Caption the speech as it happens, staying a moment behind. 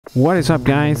What is up,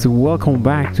 guys? Welcome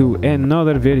back to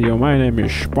another video. My name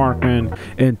is Sparkman,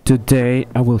 and today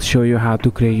I will show you how to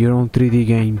create your own 3D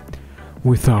game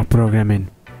without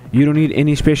programming. You don't need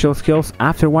any special skills.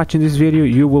 After watching this video,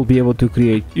 you will be able to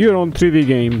create your own 3D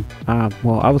game.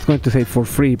 Well, I was going to say for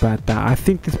free, but I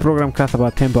think this program costs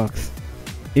about 10 bucks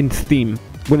in Steam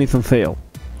when it's on sale.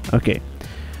 Okay,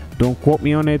 don't quote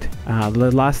me on it.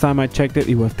 The last time I checked it,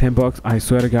 it was 10 bucks. I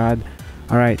swear to God.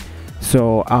 All right,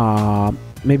 so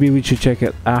maybe we should check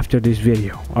it after this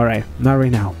video. Alright, not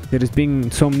right now. There has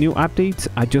been some new updates.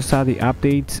 I just saw the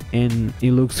updates and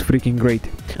it looks freaking great.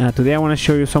 Today I want to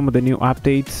show you some of the new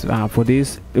updates for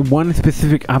this. One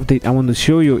specific update I want to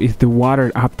show you is the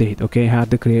water update. Okay, how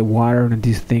to create water in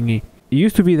this thingy. It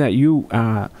used to be that you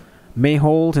make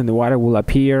holes and the water will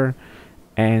appear,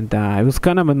 and it was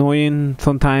kind of annoying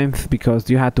sometimes because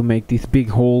you had to make these big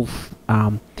holes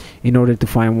in order to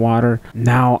find water.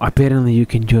 Now apparently you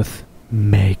can just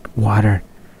make water.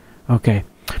 Okay,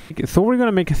 so we're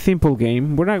gonna make a simple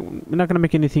game. We're not gonna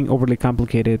make anything overly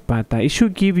complicated, but it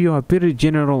should give you a very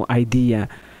general idea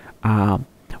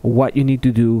what you need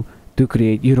to do to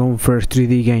create your own first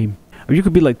 3D game. You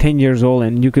could be like 10 years old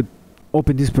and you could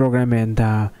open this program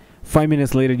and 5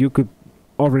 minutes later you could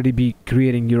already be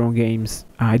creating your own games.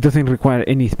 It doesn't require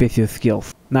any special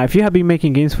skills. Now if you have been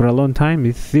making games for a long time,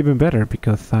 it's even better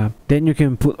because then you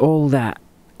can put all that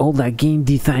game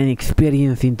design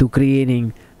experience into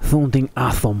creating something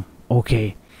awesome.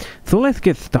 Okay, so let's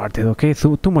get started. Okay,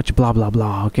 so too much blah blah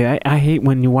blah. Okay, I hate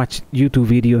when you watch YouTube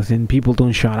videos and people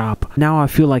don't shut up. Now I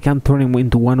feel like I'm turning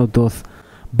into one of those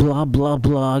blah blah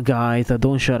blah guys that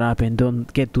don't shut up and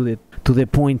don't get to the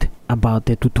point about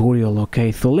the tutorial.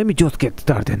 Okay, so let me just get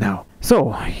started now.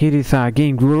 So here is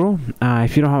GameGuru.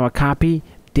 If you don't have a copy,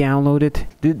 download it.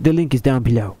 The link is down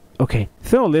below. Okay,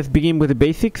 so let's begin with the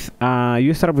basics.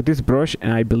 You start with this brush,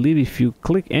 and I believe if you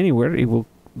click anywhere, it will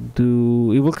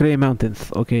create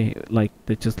mountains. Okay, like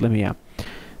just let me out.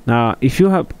 Now, if you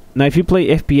play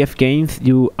FPS games,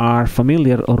 you are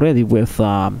familiar already with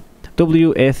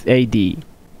WSAD.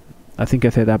 I think I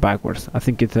said that backwards. I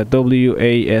think it's a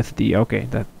WASD. Okay,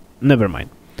 never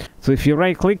mind. So if you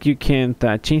right click, you can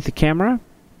change the camera.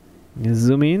 You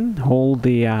zoom in, hold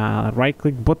the right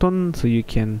click button so you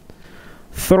can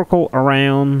circle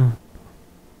around,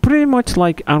 pretty much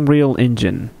like Unreal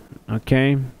Engine.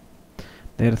 Okay,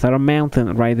 there's a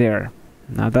mountain right there.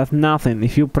 Now that's nothing.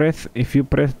 If you press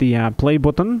the play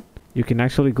button, you can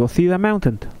actually go see the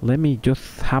mountain. Let me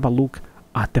just have a look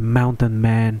at the mountain,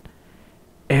 man.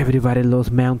 Everybody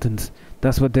loves mountains.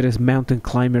 That's what there is, mountain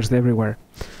climbers everywhere.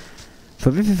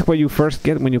 So this is what you first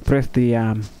get when you press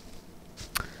the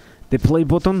play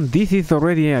button. This is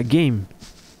already a game.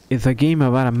 It's a game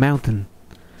about a mountain.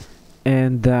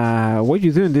 And what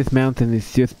you do in this mountain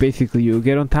is just basically you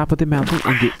get on top of the mountain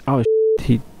and oh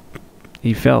shit,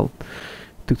 he fell.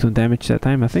 Took some damage that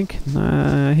time, I think.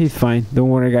 He's fine. Don't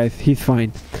worry, guys. He's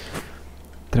fine.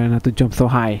 Try not to jump so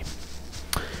high.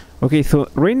 Okay, so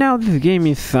right now this game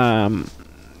is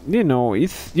you know,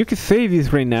 you can save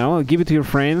this right now, give it to your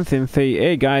friends and say,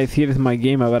 hey guys, here is my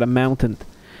game about a mountain.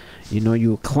 You know,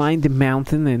 you climb the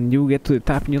mountain and you get to the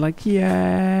top and you're like,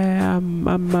 yeah,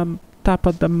 I'm top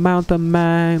of the mountain,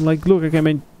 man. Like, look, I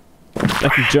can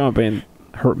jump and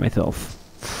hurt myself.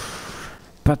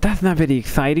 But that's not very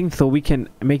exciting, so we can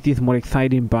make this more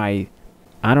exciting by,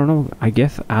 I don't know, I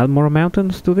guess add more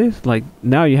mountains to this. Like,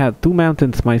 now you have 2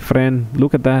 mountains, my friend.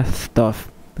 Look at that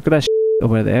stuff. Look at that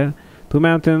over there. 2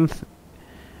 mountains.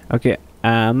 Okay,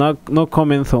 no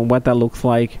comments on what that looks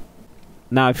like.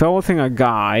 Now, if I wasn't a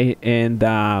guy, and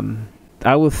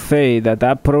I would say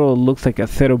that probably looks like a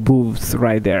set of boobs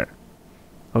right there.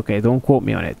 Okay, don't quote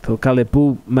me on it. So call it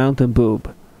mountain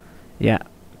boob. Yeah.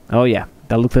 Oh yeah,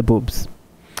 that looks like boobs.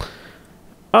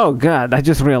 Oh god, I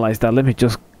just realized that. Let me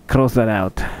just cross that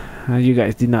out. You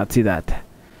guys did not see that.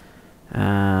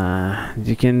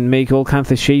 You can make all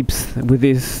kinds of shapes with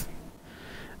this.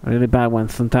 Really bad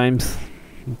ones sometimes.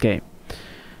 Okay.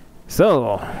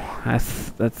 So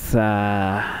that's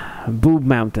Boob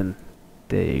Mountain.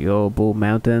 There you go, Boob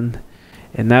Mountain.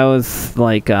 And that was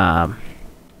like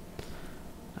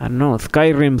I don't know,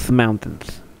 Skyrim's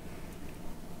mountains.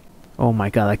 Oh my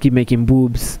god, I keep making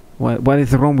boobs. What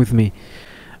is wrong with me?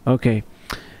 Okay,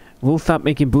 we'll stop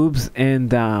making boobs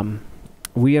and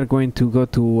we are going to go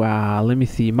to let me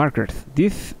see, markers.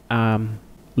 This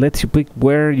lets you pick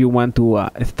where you want to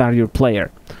start your player.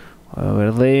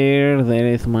 Over there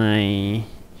is my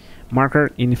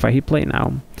marker, and if I hit play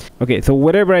now, okay, so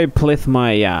wherever I place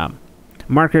my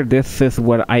marker, this is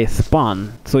where I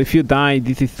spawn. So if you die,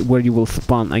 this is where you will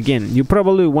spawn again. You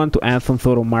probably want to add some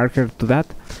sort of marker to that,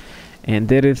 and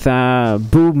there is a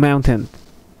Boob Mountain.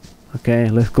 Okay,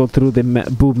 let's go through the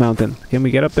Boob Mountain. Can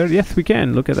we get up there? Yes, we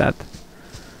can. Look at that.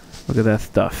 Look at that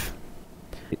stuff.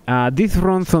 This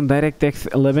runs on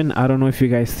DirectX 11. I don't know if you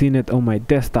guys seen it on my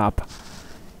desktop.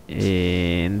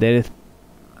 And there is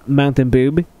Mountain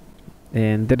Boob,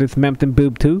 and there is Mountain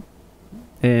Boob 2,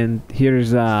 and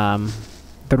here's the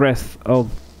rest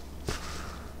of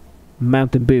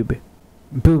Mountain Boob.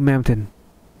 Boob Mountain.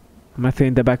 Am I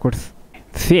saying that backwards?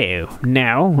 So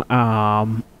now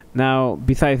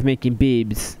besides making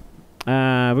boobs,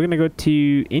 we're gonna go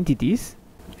to entities,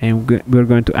 and we're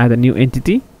going to add a new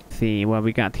entity. See what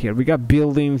we got here. We got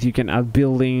buildings. You can add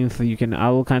buildings. You can add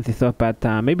all kinds of stuff, but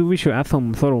maybe we should add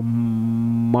some sort of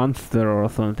monster or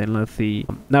something. Let's see.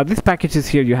 Now this package is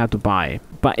here you have to buy,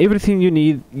 but everything you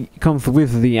need comes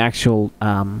with the actual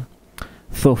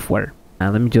software.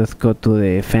 Let me just go to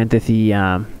the fantasy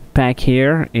pack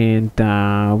here, and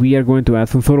we are going to add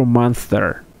some sort of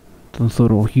monster, some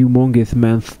sort of humongous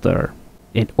monster,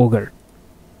 an ogre,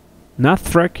 not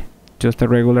Shrek, just a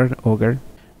regular ogre.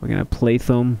 We're gonna place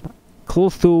him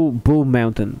close to Bull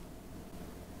Mountain.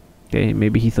 Okay,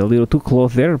 maybe he's a little too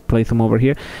close there. Place him over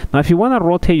here. Now if you want to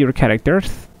rotate your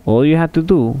characters, all you have to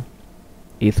do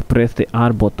is press the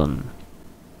R button.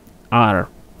 R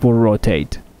for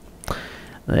rotate.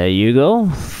 There you go.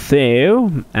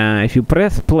 So if you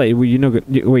press play, well, you know,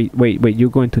 wait,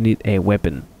 you're going to need a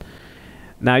weapon.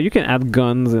 Now you can add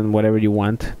guns and whatever you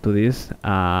want to this.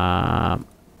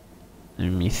 Let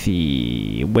me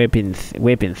see.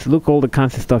 Weapons. Look, all the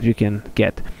kinds of stuff you can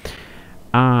get.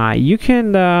 You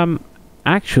can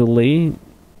actually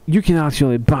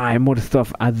buy more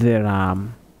stuff at their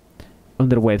on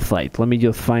their website. Let me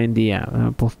just find the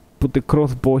put the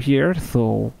crossbow here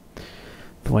so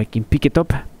I can pick it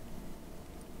up.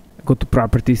 Go to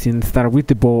properties and start with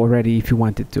the bow already if you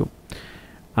wanted to.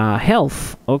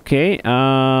 Health. Okay.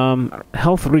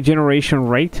 Health regeneration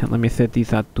rate. Let me set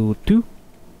this at to 2.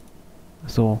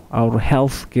 So our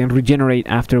health can regenerate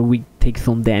after we take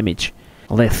some damage.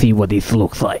 Let's see what this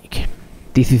looks like.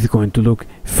 This is going to look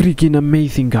freaking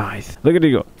amazing, guys. Look at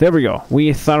it go. There we go.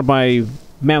 We start by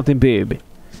Mountain Boob.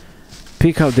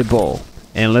 Pick up the bow.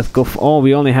 And let's go. Oh,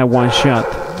 we only have one shot.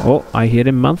 Oh, I hear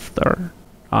a monster.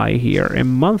 I hear a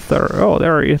monster. Oh,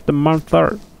 there is the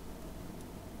monster.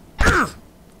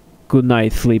 Good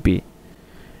night, Sleepy.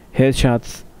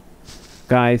 Headshots.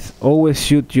 Guys, always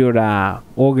shoot your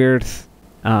ogres.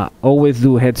 Always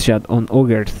do headshot on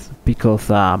ogres because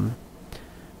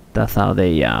that's how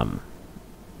they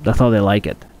like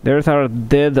it. There's our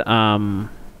dead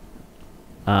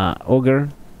ogre.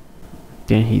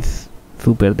 Then he's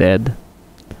super dead.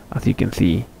 As you can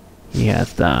see, he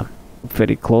has the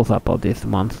very close up of this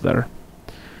monster.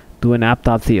 Do an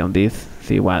autopsy on this.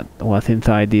 See what's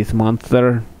inside this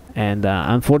monster. And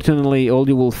unfortunately, all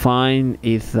you will find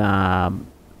is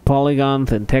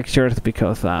polygons and textures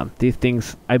because these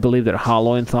things, I believe, they're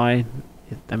hollow inside.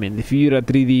 I mean, if you're a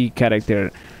 3D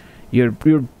character, you're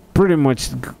pretty much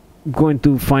going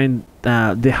to find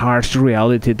the harsh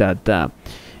reality that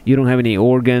you don't have any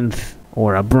organs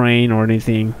or a brain or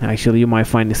anything. Actually, you might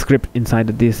find a script inside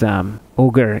of this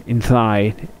ogre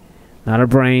inside, not a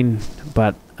brain,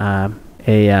 but a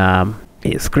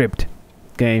script.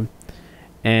 Okay.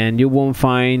 And you won't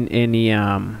find any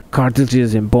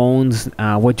cartridges and bones.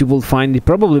 What you will find is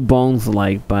probably bones,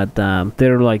 but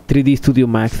they're like 3D Studio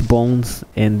Max bones,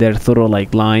 and they're sort of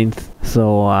like lines.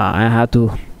 So I had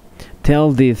to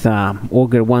tell this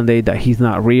ogre one day that he's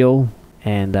not real,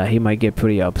 and he might get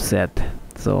pretty upset.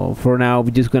 So for now, we're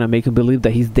just gonna make him believe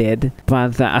that he's dead.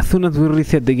 But as soon as we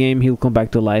reset the game, he'll come back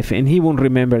to life, and he won't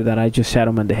remember that I just shot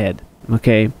him in the head.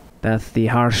 Okay. That's the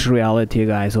harsh reality,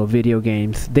 guys, of video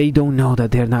games. They don't know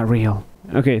that they're not real.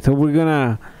 Okay, so we're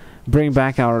gonna bring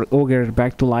back our ogre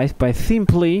back to life by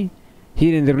simply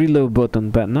hitting the reload button,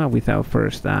 but not without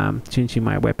first changing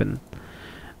my weapon.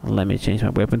 Let me change my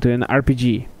weapon to an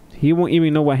RPG. He won't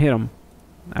even know what hit him.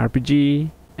 RPG,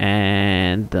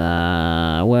 and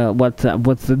well, what's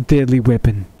a deadly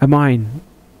weapon? A mine.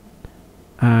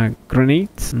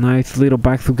 Grenades. Nice little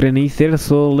box of grenades there.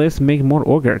 So let's make more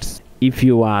ogres. If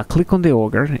you click on the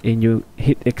ogre and you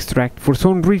hit extract, for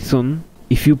some reason,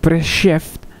 if you press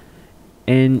shift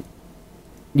and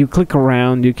you click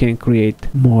around, you can create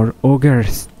more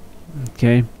ogres.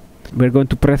 Okay, we're going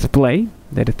to press play.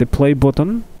 That is the play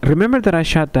button. Remember that I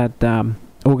shot that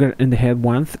ogre in the head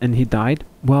once and he died?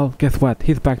 Well, guess what?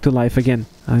 He's back to life again.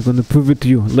 I'm going to prove it to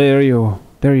you. There you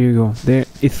go. There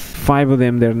is 5 of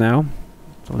them there now.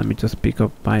 So let me just pick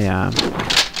up my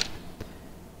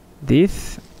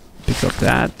this. Pick up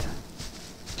that.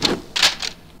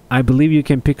 I believe you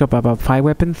can pick up about 5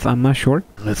 weapons. I'm not sure.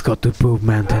 Let's go to Boob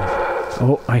Mountain.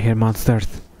 Oh, I hear monsters.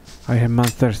 I hear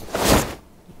monsters.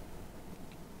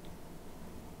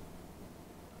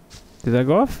 Did I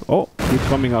go off? Oh, he's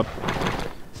coming up.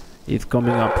 He's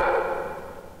coming up.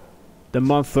 The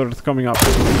monster is coming up.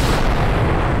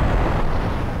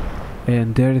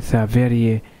 And there is a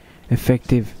very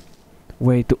effective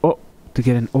way to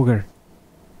get an ogre.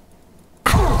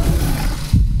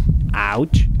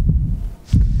 Ouch.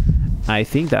 I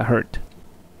think that hurt.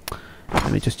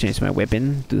 Let me just change my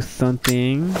weapon to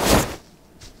something.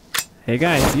 Hey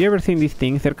guys, you ever seen these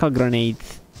things? They're called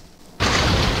grenades.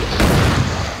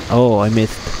 Oh, I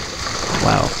missed.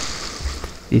 Wow.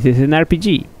 This is an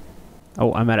RPG.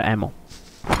 Oh, I'm out of ammo.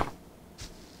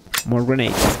 More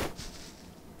grenades.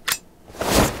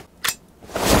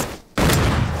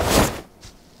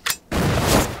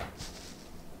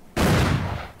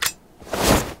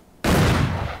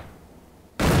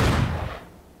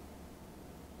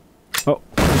 Oh,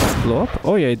 blow up?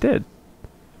 Oh yeah, it did.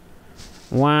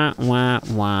 Wah, wah,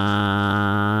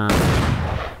 wah.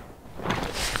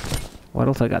 What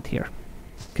else I got here?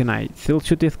 Can I still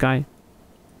shoot this guy?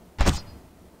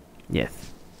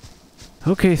 Yes.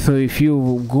 Okay, so if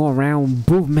you go around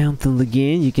Boob Mountain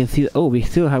again, you can see... Oh, we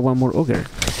still have one more ogre.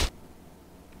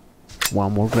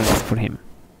 One more grenade for him.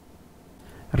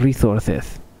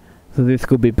 Resources. So this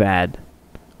could be bad.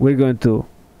 We're going to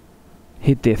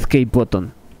hit the escape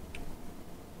button.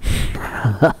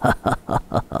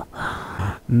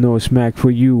 No smack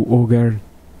for you, ogre.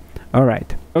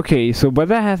 Alright. Okay, so but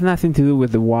that has nothing to do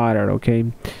with the water, okay?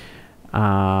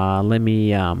 Let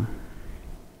me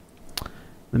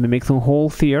make some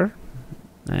holes here.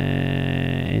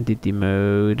 Entity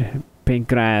mode, paint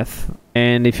grass,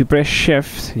 and if you press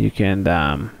shift, you can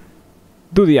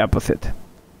do the opposite.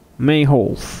 Make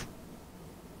holes.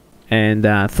 And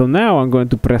so now I'm going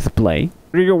to press play.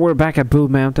 Here you go, we're back at Boob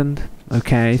Mountain.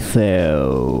 Okay,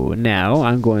 so now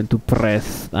I'm going to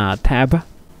press tab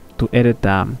to edit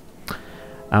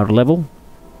our level.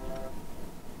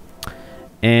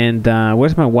 And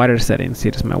where's my water settings?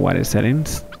 Here's my water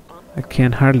settings. I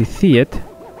can hardly see it.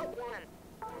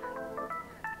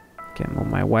 Can move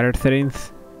my water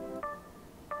settings.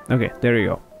 Okay, there you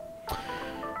go.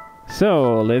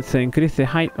 So let's increase the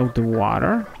height of the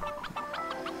water.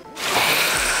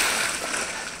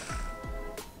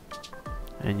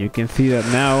 And you can see that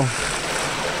now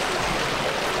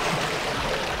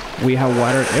we have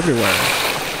water everywhere.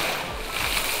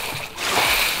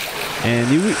 And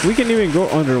we can even go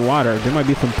underwater. There might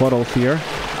be some puddles here.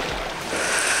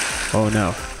 Oh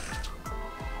no.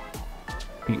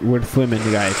 We're swimming,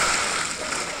 guys.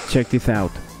 Check this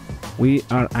out. We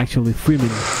are actually swimming.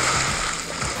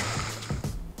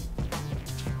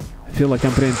 I feel like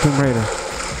I'm playing Tomb Raider.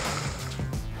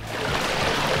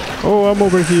 Oh, I'm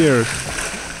over here.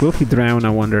 Will he drown,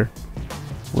 I wonder?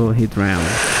 Will he drown?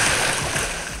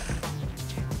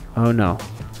 Oh no.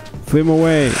 Swim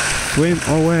away! Swim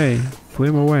away!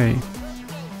 Swim away!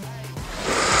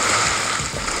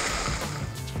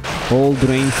 All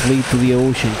drains lead to the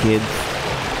ocean, kids.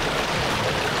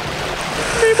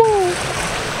 Nemo!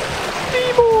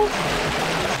 Nemo!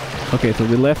 Okay, so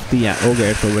we left the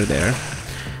ogres over there.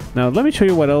 Now let me show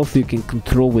you what else you can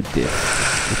control with this.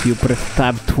 If you press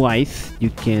tab twice,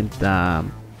 you can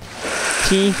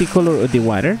change the color of the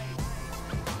water.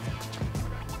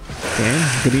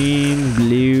 Okay, green,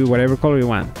 blue, whatever color you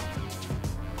want.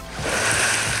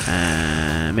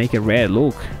 Make it red,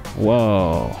 look.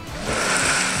 Whoa.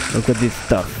 Look at this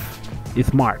stuff.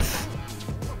 It's Mars.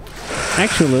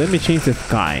 Actually, let me change the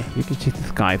sky. You can change the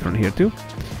sky from here too.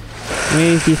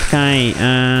 Where is the sky?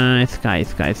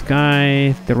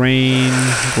 Sky. Terrain,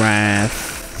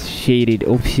 grass, shaded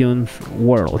options,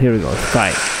 world. Here we go,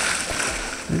 sky.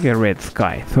 Look at red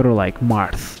sky, sort of like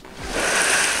Mars.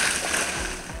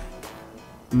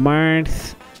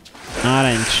 Mars,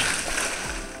 orange.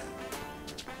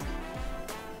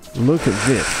 Look at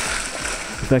this.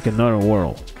 It's like another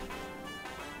world.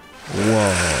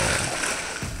 Whoa.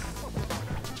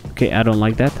 Okay, I don't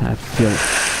like that. I feel it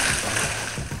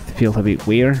feels a bit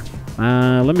weird.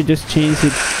 Let me just change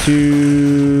it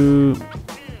to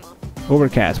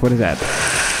overcast. What is that?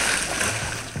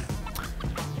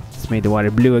 Let's make the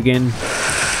water blue again.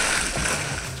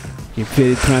 You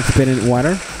feel transparent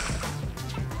water.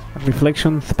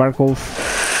 Reflection, sparkles.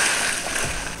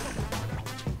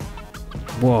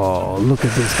 Whoa, look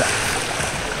at this guy.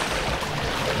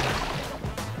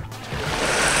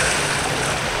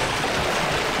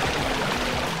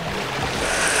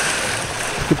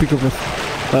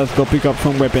 Let's go pick up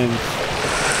some weapons.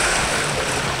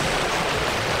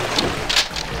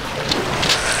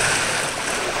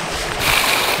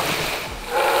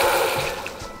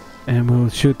 and we'll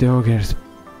shoot the ogres.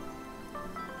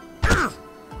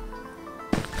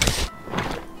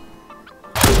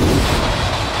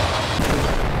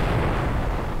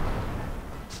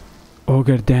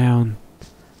 Ogre down.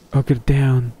 Ogre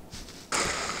down.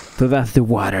 So that's the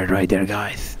water right there,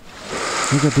 guys.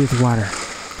 Look at this water.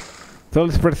 So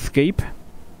let's press escape.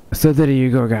 So there you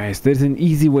go, guys. There's an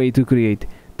easy way to create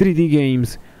 3D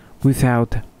games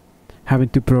without having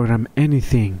to program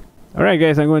anything. Alright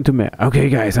guys, I'm going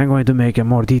to make a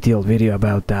more detailed video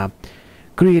about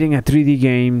creating a 3D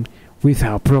game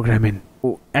without programming.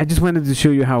 I just wanted to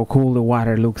show you how cool the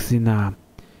water looks in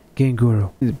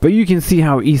GameGuru. But you can see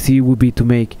how easy it would be to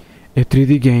make a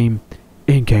 3D game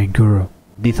in GameGuru.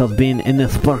 This has been an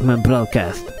Sparkman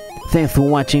broadcast. Thanks for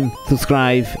watching,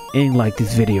 subscribe and like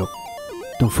this video.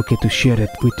 Don't forget to share it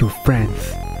with your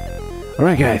friends.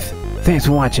 Alright guys, thanks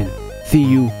for watching. See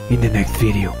you in the next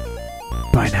video.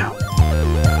 Bye now.